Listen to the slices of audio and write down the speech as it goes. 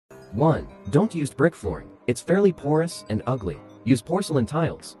1. Don't use brick flooring. It's fairly porous and ugly. Use porcelain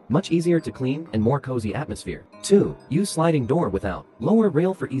tiles, much easier to clean and more cozy atmosphere. 2. Use sliding door without lower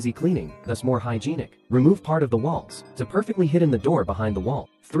rail for easy cleaning, thus more hygienic. Remove part of the walls to perfectly hidden the door behind the wall.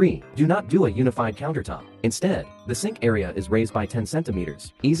 3. Do not do a unified countertop. Instead, the sink area is raised by 10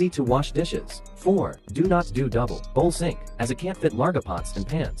 centimeters. Easy to wash dishes. 4. Do not do double bowl sink, as it can't fit large pots and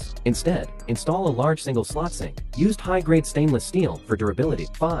pans. Instead, install a large single slot sink. Used high-grade stainless steel for durability.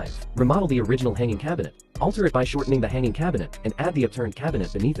 5. Remodel the original hanging cabinet. Alter it by shortening the hanging cabinet and add the upturned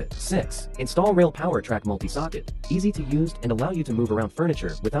cabinet beneath it. 6. Install rail power track multi-socket. Easy to use and allow you to move around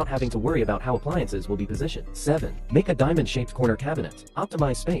furniture without having to worry about how appliances will be positioned. 7. Make a diamond-shaped corner cabinet.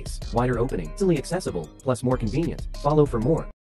 Optimize space, wider opening, easily accessible, plus more convenient. Follow for more.